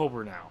even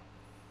October now.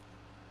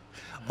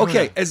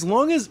 Okay, as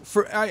long as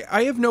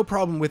I have no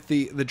problem with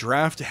the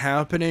draft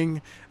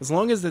happening as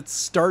long as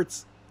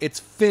it's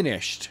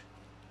finished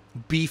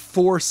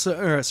before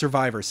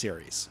Survivor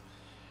Series.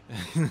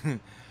 You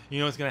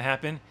know what's going to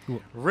happen?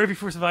 Right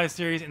before Survivor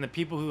Series, and the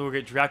people who will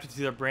get drafted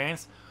to their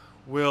brands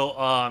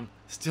will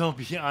still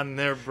be on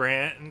their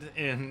brand.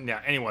 And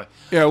anyway.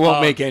 Yeah, it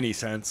won't make any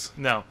sense.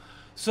 No.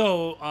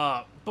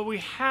 So, but we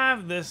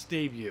have this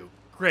debut.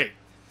 Great.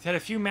 He's had a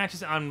few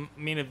matches on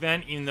main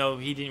event, even though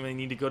he didn't really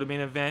need to go to main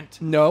event.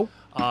 No.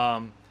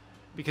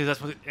 Because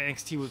that's what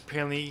NXT was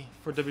apparently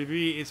for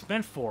WWE it's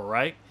meant for,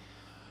 right?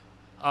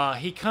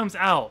 He comes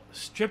out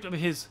stripped of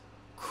his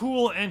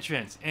cool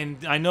entrance,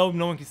 and I know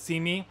no one can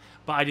see me,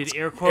 but I did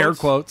air quotes. Air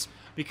quotes.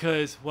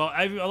 Because, a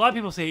lot of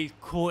people say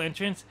cool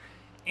entrance.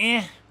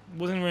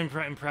 Wasn't really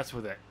impressed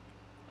with it.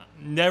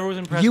 Never was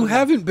impressed with it. You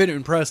haven't been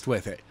impressed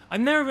with it.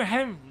 I've never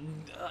had...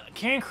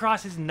 Karrion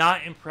Kross has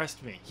not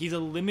impressed me. He's a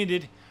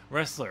limited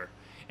wrestler.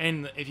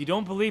 And if you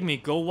don't believe me,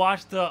 go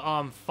watch the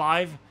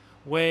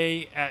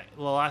 5-way at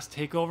the last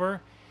TakeOver.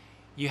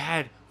 You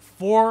had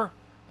 4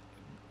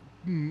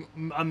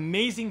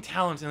 amazing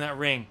talents in that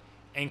ring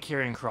and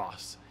Karrion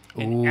Kross.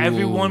 And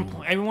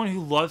everyone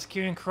who loves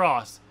Karrion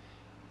Kross,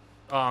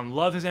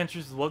 loved his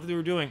entrance, loved what they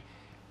were doing,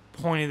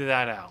 pointed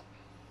that out.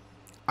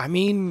 I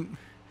mean...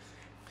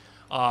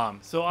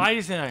 So I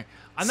just...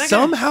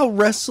 Somehow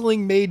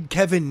wrestling made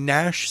Kevin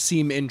Nash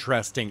seem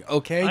interesting,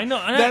 okay? I know.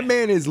 That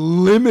man is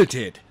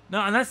limited. No,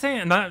 I'm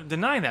not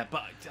denying that,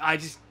 but I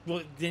just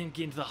didn't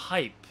get into the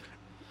hype.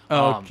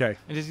 Okay.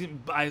 And just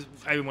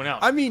everyone else.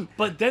 I mean...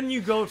 But then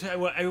you go to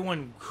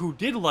everyone who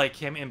did like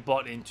him and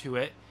bought into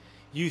it.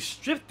 You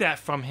strip that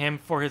from him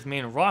for his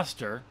main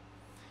roster.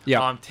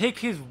 Yeah. Take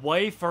his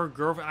wife or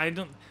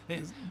girlfriend.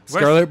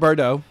 Scarlett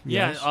Bordeaux.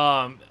 Yeah.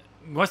 Yes.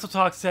 Wrestle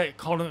Talk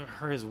called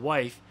her his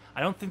wife.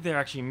 I don't think they're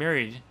actually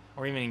married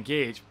or even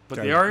engaged, but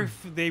Okay.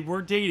 they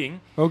were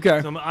dating.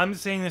 Okay. So I'm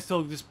saying they're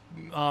still just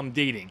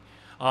dating.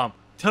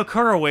 Took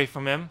her away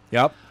from him.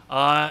 Yep.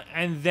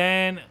 And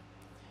then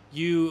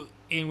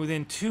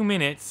within 2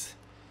 minutes,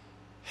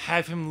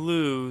 have him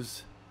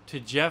lose to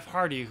Jeff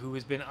Hardy, who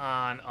has been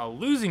on a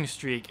losing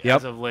streak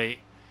as of late.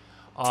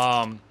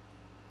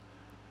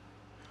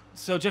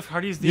 So Jeff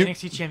Hardy is the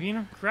NXT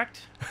champion,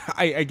 correct?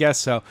 I guess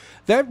so.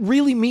 That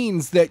really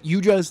means that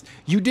you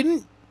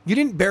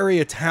didn't bury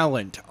a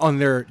talent on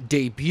their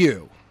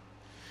debut.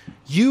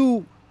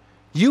 You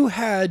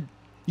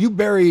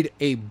buried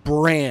a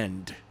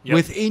brand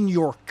within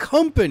your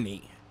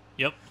company.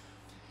 Yep.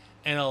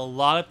 And a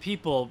lot of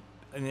people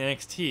in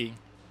NXT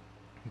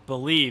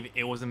believe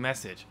it was a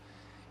message.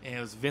 And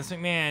it was Vince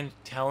McMahon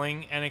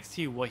telling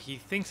NXT what he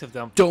thinks of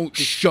them. Don't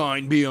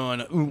shine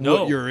beyond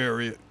what your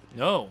area.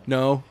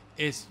 No.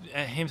 It's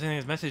him sending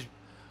his message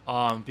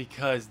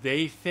because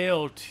they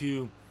failed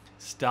to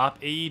stop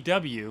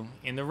AEW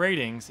in the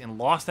ratings and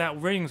lost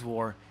that ratings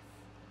war.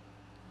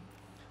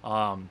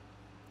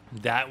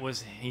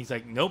 He's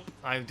like, nope,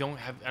 I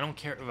don't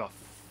care a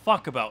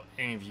fuck about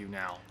any of you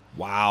now.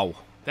 Wow.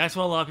 That's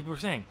what a lot of people are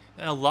saying.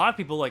 And a lot of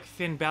people like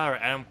Finn Balor,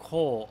 Adam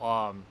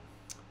Cole,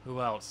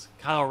 who else?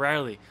 Kyle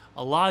O'Reilly.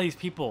 A lot of these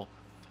people,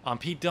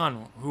 Pete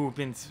Dunne, who have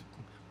been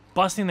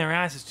busting their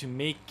asses to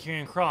make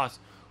Karrion Kross,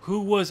 who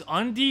was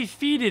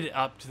undefeated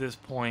up to this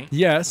point.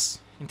 Yes.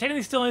 And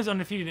technically still is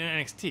undefeated in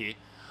NXT.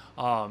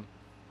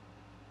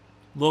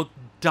 Looked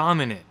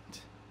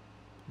dominant.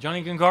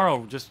 Johnny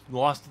Gangaro just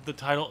lost his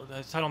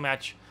title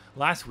match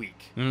last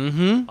week.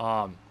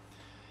 Mm-hmm.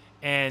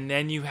 And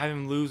then you have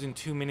him lose in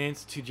 2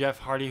 minutes to Jeff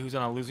Hardy, who's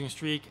on a losing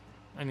streak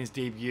in his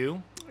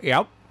debut.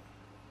 Yep.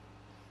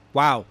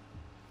 Wow.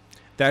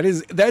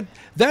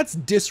 That's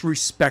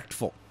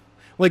disrespectful.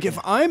 Like, if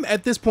I'm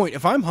at this point,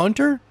 if I'm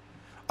Hunter,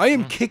 I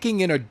am kicking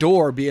in a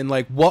door being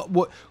like,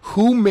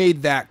 who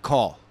made that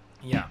call?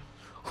 Yeah.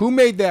 Who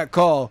made that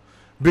call?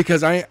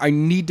 Because I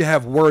need to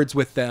have words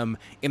with them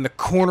in the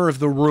corner of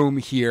the room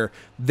here.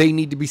 They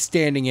need to be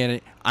standing in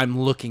it. I'm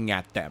looking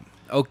at them.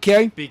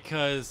 Okay?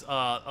 Because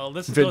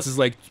Vince is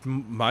like,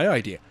 my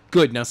idea.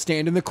 Good, now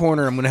stand in the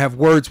corner. I'm going to have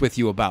words with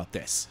you about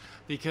this.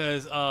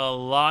 Because a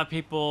lot of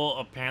people,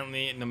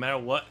 apparently, no matter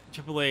what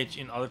Triple H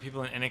and other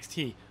people in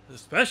NXT,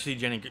 especially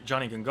Johnny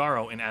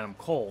Gangaro and Adam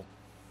Cole,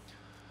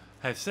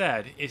 have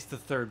said it's the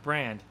third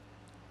brand.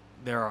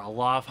 There are a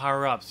lot of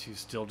higher-ups who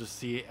still just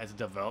see it as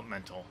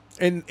developmental.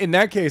 In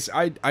that case,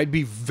 I'd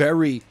be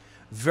very,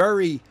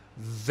 very,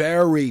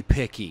 very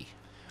picky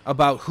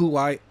about who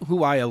I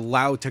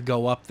allow to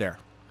go up there.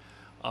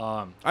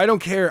 I don't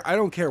care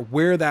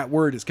where that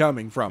word is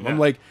coming from. Yeah. I'm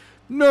like,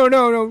 no.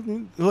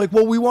 They're like,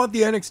 well, we want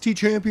the NXT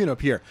champion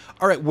up here.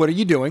 All right, what are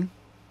you doing?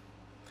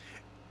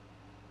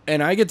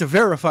 And I get to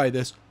verify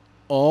this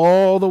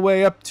all the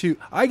way up to,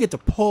 I get to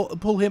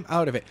pull him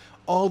out of it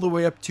all the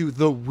way up to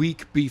the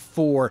week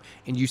before,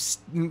 and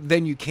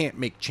then you can't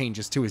make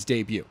changes to his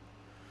debut.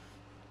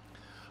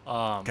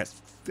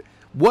 Because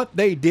what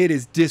they did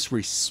is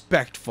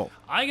disrespectful.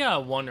 I gotta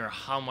wonder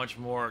how much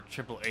more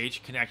Triple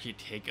H can actually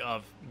take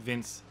of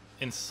Vince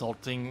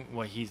insulting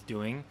what he's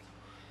doing.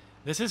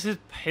 This is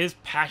his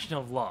passion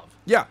of love.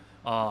 Yeah.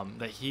 How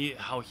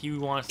he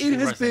wants to. It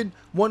has been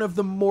one of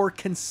the more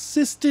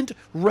consistent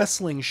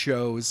wrestling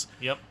shows.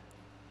 Yep.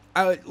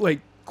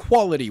 Like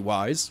quality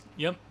wise.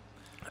 Yep.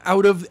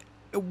 Out of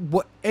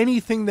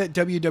anything that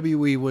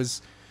WWE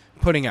was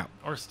putting out,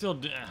 or still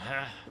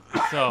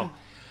so,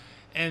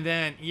 and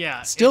then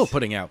still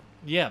putting out.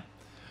 Yeah.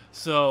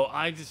 So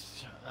I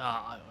just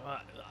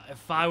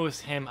if I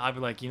was him, I'd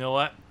be like, you know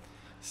what,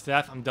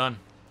 Steph, I'm done.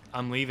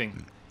 I'm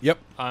leaving. Yep.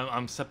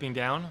 I'm stepping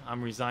down.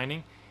 I'm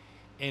resigning,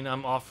 and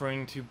I'm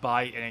offering to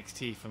buy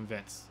NXT from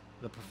Vince,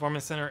 the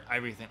Performance Center,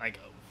 everything. Like,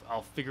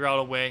 I'll figure out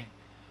a way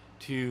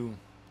to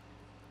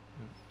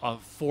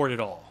afford it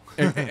all.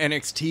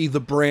 NXT,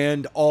 the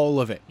brand, all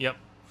of it. Yep.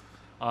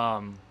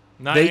 Not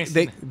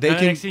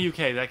NXT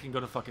UK. That can go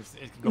to fucking.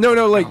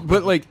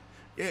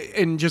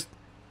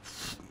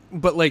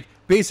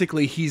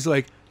 Basically, he's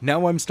like,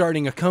 now I'm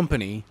starting a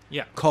company.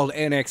 Yeah. Called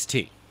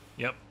NXT.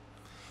 Yep.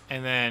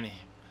 And then,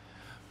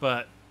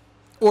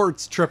 or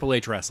it's Triple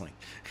H Wrestling.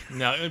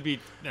 No, it would be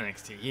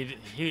NXT.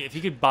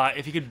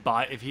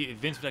 If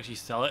Vince would actually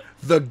sell it.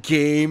 The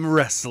Game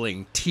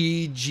Wrestling,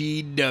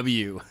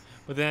 TGW.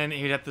 But then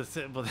he'd have to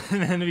sit. But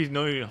then you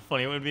know how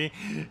funny it would be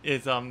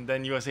is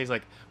then USA's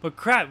like, but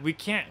crap, we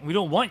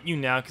don't want you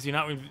now because you're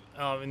not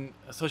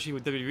associated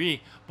with WWE.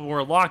 But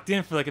we're locked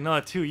in for like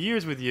another 2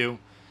 years with you.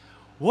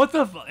 What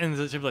the? And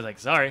the Triple H's like,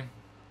 sorry.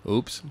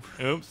 Oops.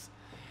 And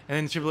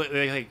then Triple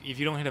H like, if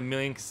you don't hit 1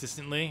 million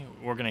consistently,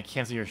 we're gonna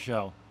cancel your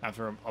show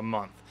after a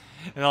month.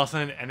 And all of a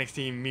sudden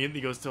NXT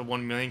immediately goes to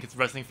 1 million because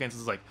wrestling fans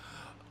is like,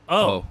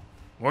 oh.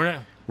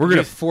 We're going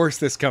to force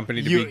this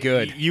company to be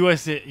good.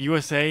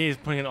 USA is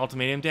putting an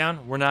ultimatum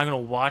down. We're not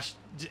going to watch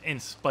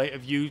in spite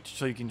of you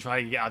so you can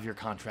try to get out of your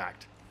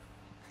contract.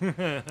 Weird.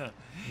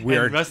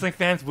 And wrestling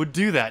fans would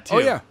do that, too. Oh,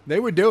 yeah. They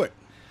would do it.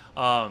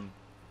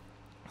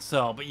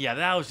 So, but yeah,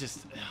 that was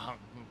just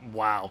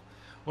wow.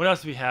 What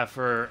else do we have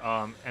for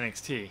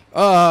NXT?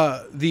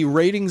 The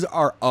ratings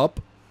are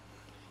up.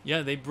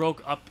 Yeah, they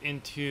broke up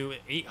into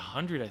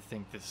 800, I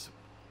think, this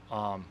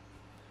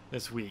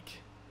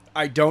week.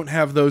 I don't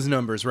have those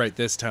numbers right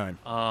this time.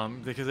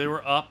 Because they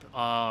were up.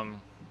 I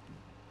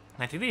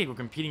think they were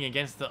competing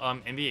against the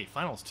NBA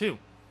Finals too.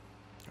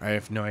 I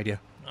have no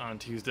idea. On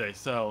Tuesday,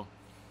 so.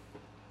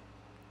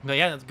 But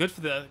yeah, it's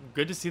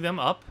good to see them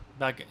up,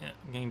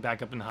 getting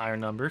back up in higher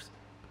numbers.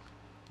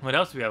 What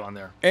else do we have on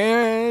there?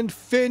 And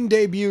Finn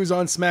debuts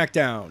on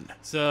SmackDown.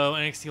 So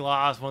NXT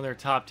lost one of their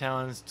top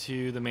talents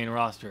to the main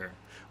roster.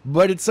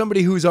 But it's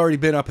somebody who's already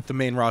been up at the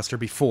main roster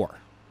before.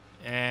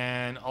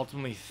 And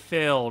ultimately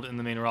failed in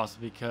the main roster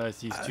because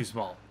he's too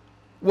small.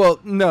 Well,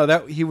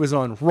 no, he was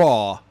on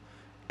Raw,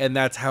 and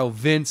that's how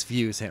Vince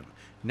views him.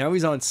 Now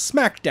he's on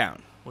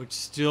SmackDown. Which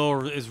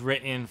still is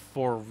written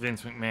for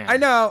Vince McMahon. I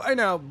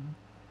know.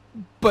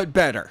 But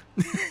better.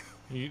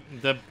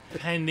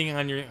 Depending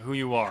on who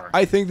you are.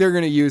 I think they're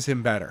going to use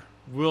him better.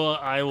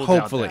 I will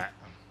Hopefully. doubt that.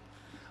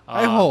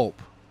 I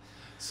hope.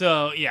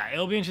 So, yeah,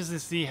 it'll be interesting to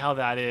see how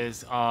that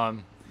is.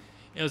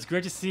 It was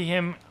great to see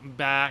him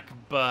back,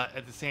 but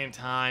at the same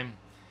time,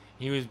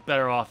 he was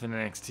better off in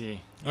NXT.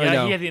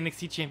 Yeah, he had the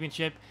NXT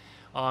Championship.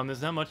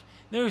 There's not much.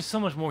 There was so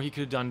much more he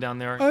could have done down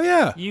there. Oh,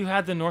 yeah. You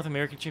had the North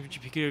American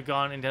Championship he could have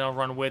gone and done a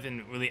run with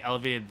and really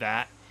elevated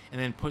that. And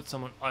then put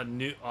someone, a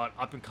new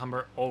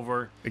up-and-comer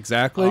over.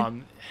 Exactly.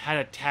 Had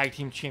a tag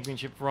team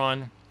championship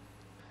run.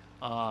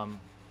 There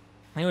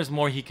was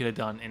more he could have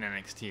done in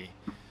NXT.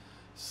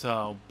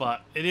 So,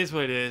 but it is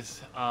what it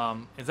is.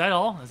 Is that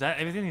all? Is that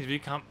everything?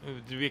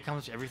 Did we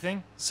accomplish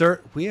everything? Sir,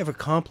 we have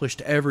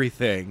accomplished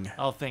everything.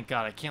 Oh, thank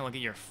God. I can't look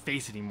at your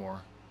face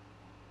anymore.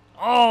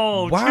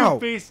 Oh, wow. 2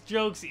 face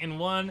jokes in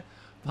one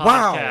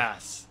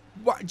podcast.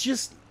 Wow.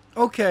 Just,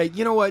 okay,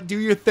 you know what? Do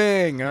your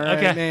thing. All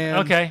right, man.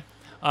 Okay.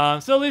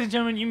 So, ladies and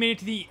gentlemen, you made it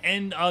to the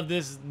end of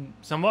this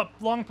somewhat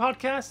long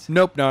podcast?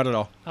 Nope, not at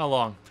all. How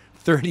long?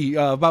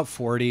 About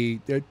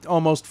 40,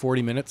 almost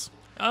 40 minutes.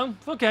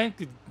 Okay.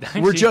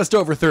 We're just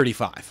over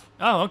 35.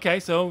 Oh, okay.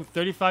 So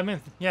 35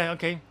 minutes. Yeah,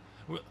 okay.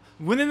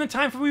 Within the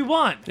time frame we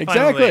want.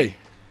 Exactly. Finally.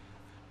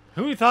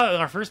 Who would thought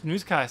our first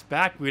newscast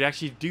back we'd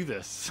actually do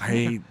this?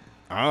 I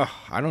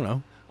don't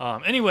know.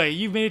 Anyway,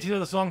 you've made it to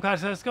the long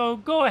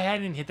podcast. Go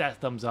ahead and hit that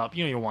thumbs up.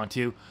 You know you want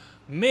to.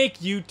 Make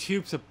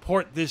YouTube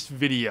support this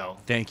video.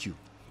 Thank you.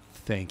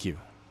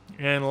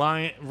 And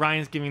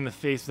Ryan's giving the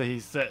face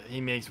that he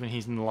makes when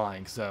he's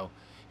lying, so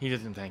he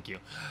doesn't thank you.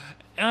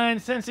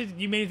 And since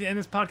you made it to the end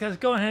of this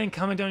podcast, go ahead and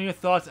comment down your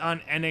thoughts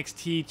on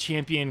NXT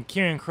Champion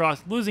Karrion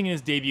Kross losing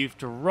his debut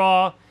to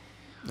Raw.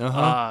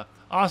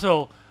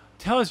 Also,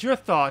 tell us your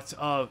thoughts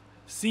of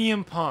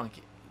CM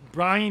Punk,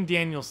 Bryan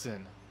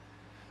Danielson,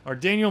 or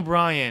Daniel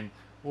Bryan,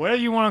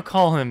 whatever you want to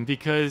call him,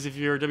 because if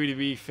you're a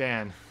WWE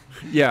fan.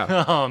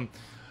 Yeah.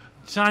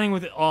 Signing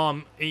with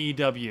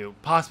AEW,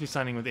 possibly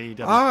signing with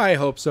AEW. I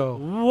hope so.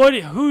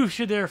 Who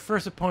should their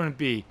first opponent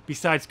be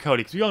besides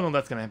Cody? Because we all know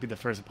that's going to be the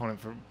first opponent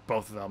for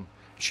both of them.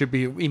 Should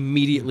be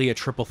immediately a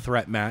triple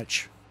threat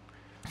match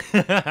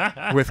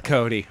with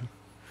Cody,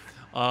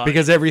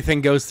 because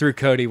everything goes through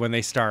Cody when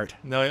they start.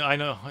 No, I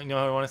know what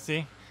I want to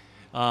see.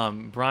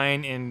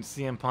 Bryan and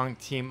CM Punk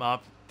team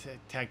up,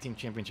 tag team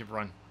championship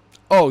run.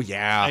 Oh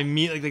yeah. I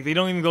mean, like they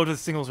don't even go to the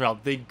singles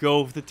route; they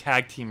go the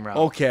tag team route.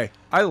 Okay,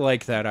 I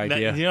like that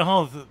idea. You know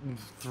how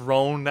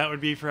thrown that would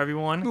be for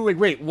everyone. Like,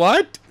 wait,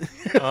 what?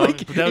 But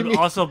that would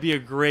also be a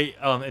great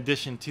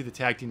addition to the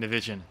tag team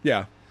division.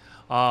 Yeah.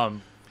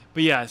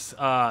 But yes.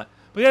 But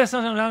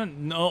yeah,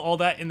 know all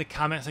that in the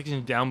comment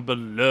section down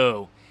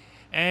below.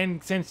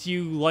 And since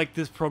you like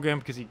this program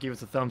because you gave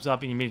us a thumbs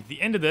up and you made it to the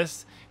end of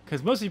this,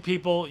 because most of you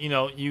people,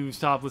 you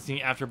stop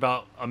listening after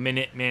about a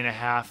minute and a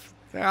half.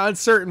 On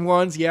certain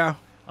ones, yeah.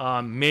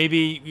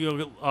 Maybe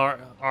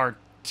our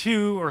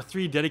 2 or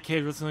 3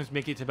 dedicated listeners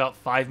make it to about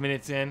 5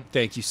 minutes in.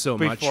 Thank you so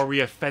much. Before we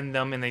offend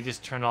them and they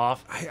just turn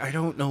off. I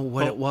don't know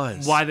what it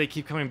was. Why they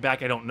keep coming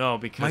back, I don't know.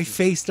 Because my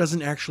face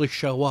doesn't actually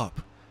show up.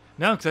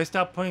 No, because I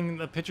stopped putting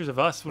the pictures of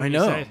us. When I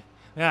know. Said,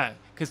 yeah,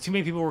 because too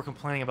many people were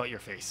complaining about your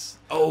face.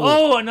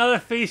 Oh, another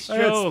face joke.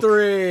 That's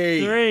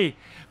 3. 3.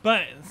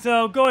 But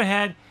so go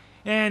ahead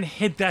and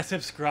hit that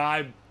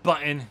subscribe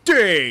button.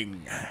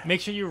 Ding! Make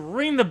sure you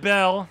ring the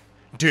bell.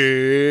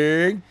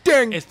 Ding!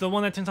 Ding! It's the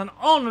one that turns on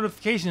all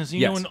notifications so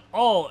you know when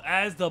all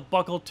as the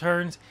buckle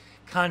turns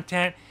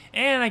content,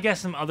 and I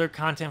guess some other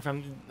content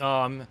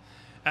from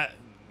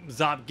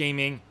Zop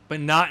Gaming,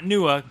 but not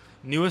Nua.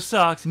 Nua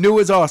sucks.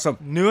 Nua's awesome.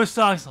 Nua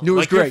sucks.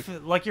 Nua's great.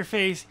 Like your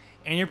face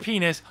and your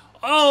penis.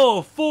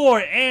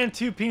 4 and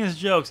 2 penis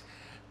jokes.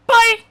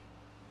 Bye!